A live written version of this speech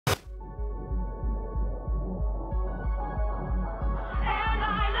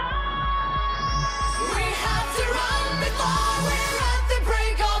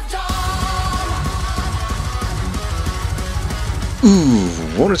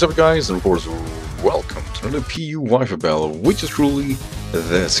What is up, guys, and of course, welcome to another PU Wi-Fi battle, which is truly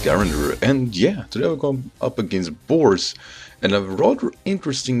the Scavenger. And yeah, today we're going up against Borz, and a rather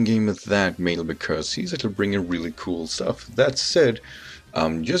interesting game at that, mainly because he's actually bringing really cool stuff. That said,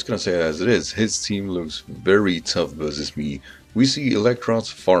 I'm just gonna say it as it is, his team looks very tough versus me. We see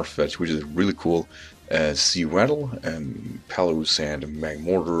Electros, Farfetch, which is really cool, Sea Rattle, Palu Sand,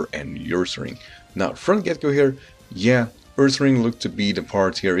 Magmortar, and Ursaring. Now, from the get-go here, yeah, Ursaring looked to be the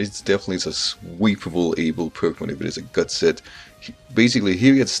part here. It's definitely a sweepable able Pokemon if it is a gut set. Basically,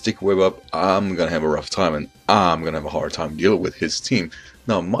 he gets Stick Web up, I'm gonna have a rough time, and I'm gonna have a hard time dealing with his team.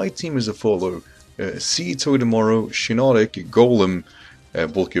 Now, my team is a follow TOTEMTOGEDEMARU, Shiinotic, Golem,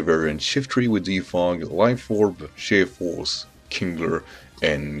 Bulky Variant, Shiftry with Defog, Life Orb, Shea Force, Kingler,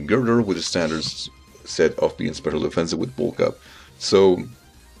 and Girder with the standard set of being special defensive with Bulk Up. So,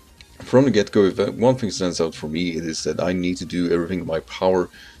 from the get-go, if one thing stands out for me, it is that I need to do everything in my power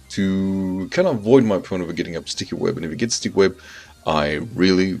to kind of avoid my opponent from getting up Sticky Web. And if he gets Sticky Web, I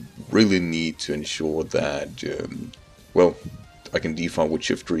really need to ensure that, well, I can defog with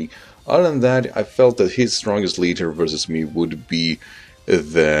Shiftry. Other than that, I felt that his strongest lead here versus me would be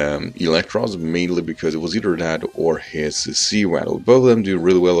the Electros, mainly because it was either that or his Sea Rattle. Both of them do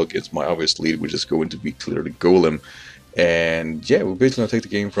really well against my obvious lead, which is going to be clearly Golem. And yeah, we're basically going to take the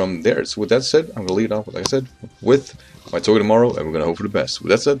game from there. So with that said, I'm going to lead it off, like I said, with my TOTEMTOGEDEMARU, and we're going to hope for the best. With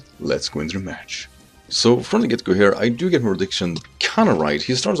that said, let's go into the match. So from the get-go here, I do get my prediction kind of right.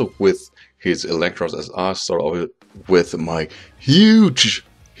 He starts off with his Electros, as I start off with my huge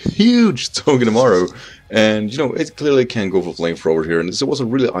TOTEMTOGEDEMARU. And, you know, it clearly can go for Flamethrower here, and this was a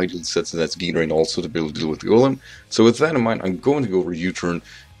really ideal set since that's Gain Rain also to be able to deal with the Golem. So with that in mind, I'm going to go over U-turn,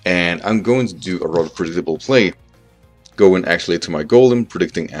 and I'm going to do a rather predictable play. Going actually to my Golem,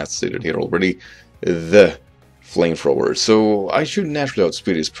 predicting, as stated here already, the Flamethrower. So I should naturally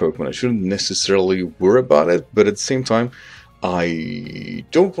outspeed this Pokemon. I shouldn't necessarily worry about it, but at the same time, I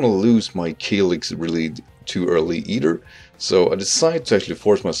don't want to lose my Calyx really too early either. So I decided to actually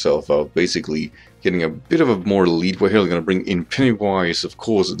force myself out, basically getting a bit of a more lead way here. I'm going to bring in Pennywise, of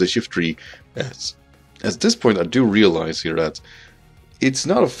course, the Shiftry. At this point, I do realize here that it's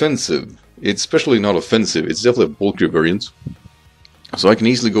not offensive. It's especially not offensive. It's definitely a bulkier variant. So I can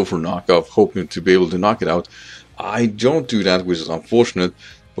easily go for knockoff, hoping to be able to knock it out. I don't do that, which is unfortunate.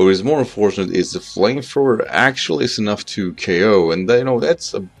 But what is more unfortunate is the Flamethrower actually is enough to KO. And you know,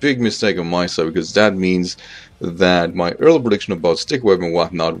 that's a big mistake on my side, because that means that my early prediction about Stick Web and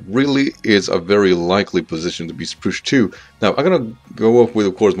whatnot really is a very likely position to be pushed to. Now, I'm going to go up with,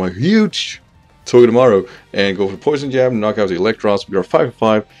 of course, my huge TOTEMTOGEDEMARU and go for Poison Jab, knock out the Electros. We are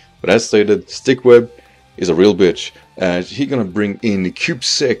 5-5. But as stated, Stick Web is a real bitch. He's gonna bring in the Cube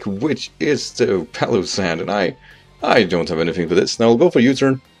Sick, which is the Palu Sand, and I don't have anything for this. Now we'll go for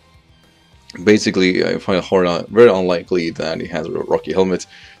U-turn. Basically, I find it very unlikely that he has a Rocky Helmet,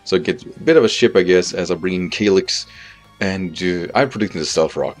 so I get a bit of a ship, I guess, as I bring in Calyx, and I'm predicting the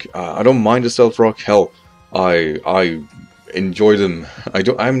Stealth Rock. I don't mind the Stealth Rock. Hell, I enjoy them.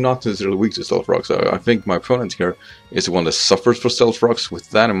 I'm not necessarily weak to Stealth Rocks. I think my opponent here is the one that suffers for Stealth Rocks. With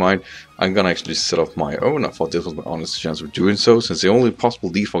that in mind, I'm gonna actually set up my own. I thought this was my honest chance of doing so, since the only possible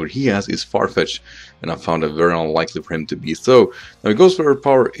defogger he has is Farfetch, and I found it very unlikely for him to be so. Now he goes for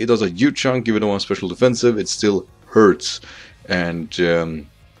power, it does a huge chunk, even though I'm special defensive, it still hurts. And I'm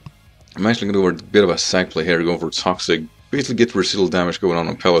actually gonna do a bit of a sack play here, going for Toxic. Basically get residual damage going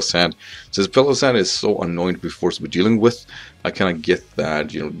on Pelisand. Since Pelisand is so annoying to be forced to be dealing with, I kind of get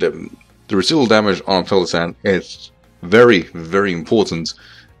that, you know, the residual damage on Pelisand is very important,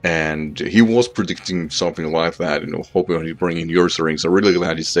 and he was predicting something like that, you know, hoping he'd bring in Ursaring, so really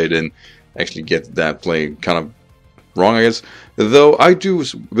glad he stayed in, actually get that play kind of wrong, I guess. Though I do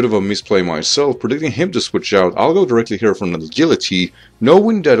a bit of a misplay myself, predicting him to switch out. I'll go directly here from an Agility,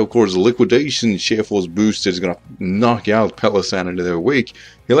 knowing that, of course, the Liquidation Sheffiel's boost is going to knock out Pelisand into their wake.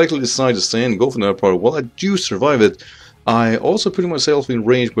 He likely decides to stay and go for another part. While I do survive it, I also put myself in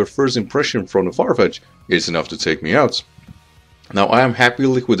range where First Impression from the Farfetch is enough to take me out. Now, I am happy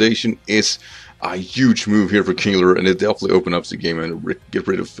Liquidation is a huge move here for Kingler, and it definitely opens up the game and get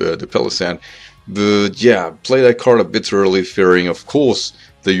rid of the Pelisand. But yeah, play that card a bit early, fearing, of course,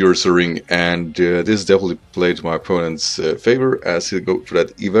 the Ursaring, and this definitely played to my opponent's favor, as he'll go for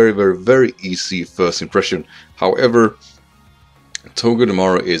that very easy first impression. However,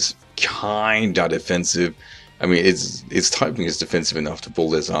 TOTEMTOGEDEMARU is kinda defensive. I mean, its typing is defensive enough to pull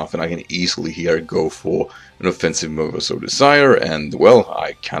this off, and I can easily here go for an offensive move of so desire, and well,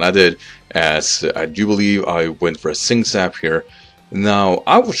 I kinda did, as I do believe I went for a Sing Sap here. Now,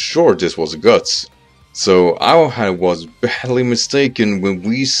 I was sure this was Guts, So I was badly mistaken when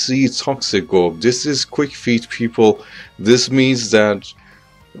we see Toxic go up. This is quick feet, people. This means that,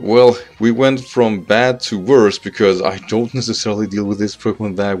 well, we went from bad to worse because I don't necessarily deal with this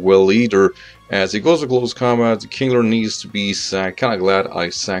Pokemon that well either. As it goes to close combat, the Kingler needs to be sacked. Kinda glad I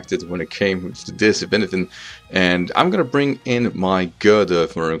sacked it when it came to this, if anything. And I'm gonna bring in my Gerda,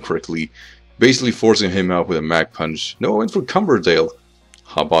 if I remember correctly, basically forcing him out with a Mag Punch. No, I went for Cumberdale.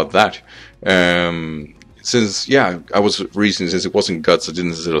 How about that? Since, yeah, I was reasoning, since it wasn't Guts, I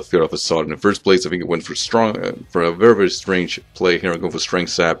didn't necessarily fear off a Sod in the first place. I think it went for for a very, very strange play here. I'm going for Strength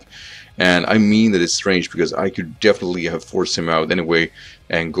Sap. And I mean that it's strange because I could definitely have forced him out anyway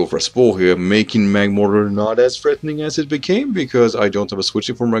and go for a Spore here, making Magmortar not as threatening as it became because I don't have a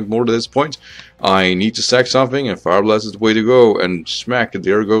switching for Magmortar at this point. I need to sack something, and Fire Blast is the way to go, and smack,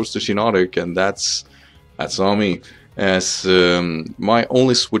 there goes the Shiinotic, and that's on me. As my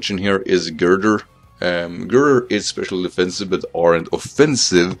only switch in here is Girder. Girder is special defensive but aren't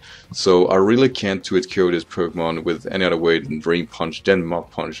offensive, so I really can't 2-hit KO this Pokemon with any other way than Drain Punch, then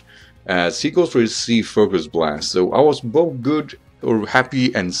Mach Punch. As he goes for his C Focus Blast, so I was both good or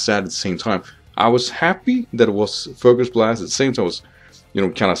happy and sad at the same time. I was happy that it was Focus Blast, at the same time I was,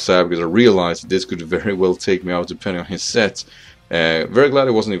 kind of sad because I realized that this could very well take me out depending on his set. Very glad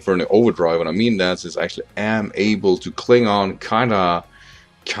it wasn't Inferno Overdrive, and I mean that since I actually am able to cling on kinda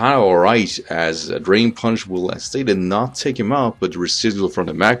alright, as a Drain Punch will, as stated, not take him out, but the residual from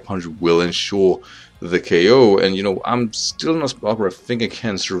the Mag Punch will ensure the KO. And I'm still in a spot where I think I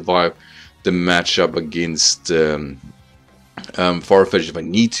can survive the matchup against Farfetch if I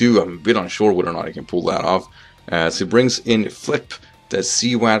need to. I'm a bit unsure whether or not I can pull that off. As he brings in Flip, that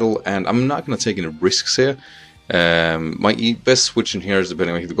Sea-Waddle, and I'm not going to take any risks here. My best switch in here is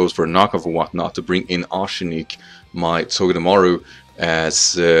depending on if he goes for a knockoff or whatnot to bring in Oceanic, my Togedemaru.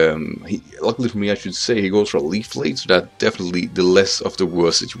 As luckily for me, I should say, he goes for a Leaf Blade, so that definitely the less of the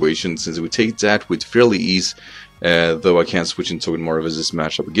worst situation, since we take that with fairly ease, though I can't switch into Togedemaru as this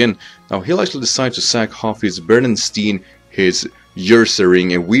matchup again. Now he'll actually decide to sack half his Bernstein, his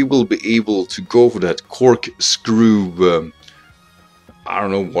Ursaring, and we will be able to go for that Corkscrew, I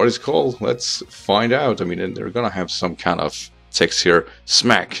don't know what it's called, let's find out. I mean, they're gonna have some kind of text here,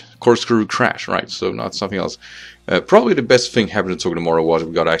 Smack, Corkscrew Crash, right, so not something else. Probably the best thing happened to Togedemaru was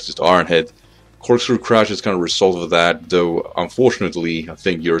we got access to Iron Head. Corkscrew Crash is kind of a result of that, though unfortunately I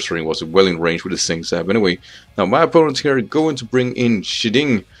think Ursaring was well in range with the Sing Sap. Anyway, now my opponent here going to bring in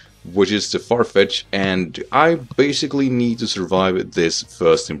Shiding, which is the Farfetch, and I basically need to survive this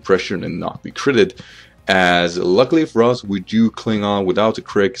first impression and not be critted. As luckily for us, we do cling on without the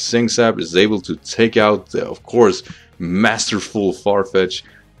crit. Sing Sap is able to take out the, of course, masterful Farfetch.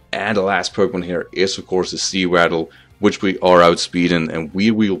 And the last Pokemon here is, of course, the Sea-Waddle, which we are outspeeding, and we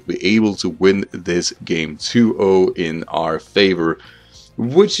will be able to win this game 2-0 in our favor.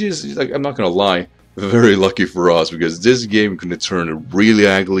 Which is, like, I'm not gonna lie, very lucky for us, because this game could have turned really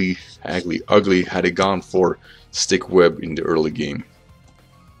ugly had it gone for Stick Web in the early game.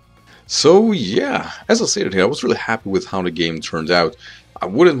 So yeah, as I stated here, I was really happy with how the game turned out. I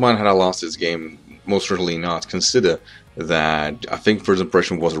wouldn't mind had I lost this game, most certainly not. Consider that I think First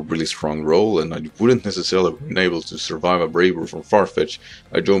Impression was a really strong role, and I wouldn't necessarily have been able to survive a Braver from Farfetch.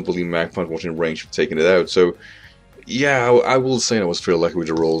 I don't believe Magpie was in range of taking it out. So yeah, I will say I was fairly lucky with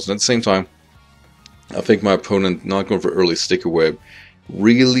the rolls. And at the same time, I think my opponent not going for early Sticker Web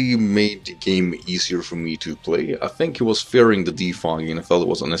really made the game easier for me to play. I think he was fearing the defogging, and I felt it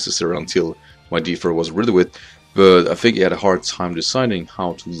was unnecessary until my defog was rid of it. But I think he had a hard time deciding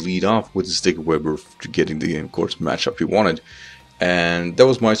how to lead off with the Sticker Webber to getting the, of course, matchup he wanted. And that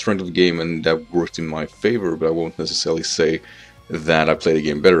was my strength of the game, and that worked in my favor, but I won't necessarily say that I played the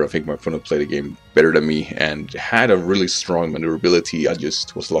game better. I think my opponent played the game better than me and had a really strong maneuverability. I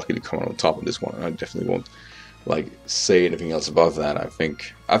just was lucky to come out on top of this one. I definitely won't say anything else about that. I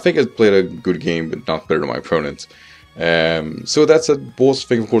think I played a good game, but not better than my opponent. So that's a boss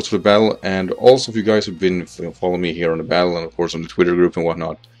thing, of course, for the battle. And also, if you guys have been following me here on the battle, and of course on the Twitter group and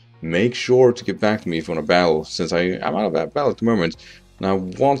whatnot, make sure to get back to me if you want to battle, since I'm out of that battle at the moment, and I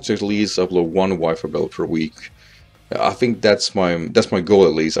want to at least upload one Wi-Fi battle per week. I think that's my goal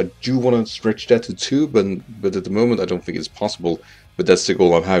at least. I do want to stretch that to 2, but at the moment I don't think it's possible. But that's the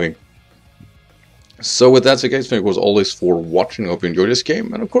goal I'm having. So with that said, guys, thank you as always for watching. I hope you enjoyed this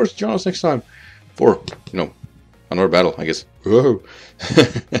game, and of course join us next time for another battle, I guess. Whoa.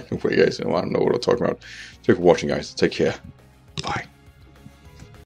 Wait, guys, I don't know what I'm talking about. Thank you for watching, guys. Take care. Bye.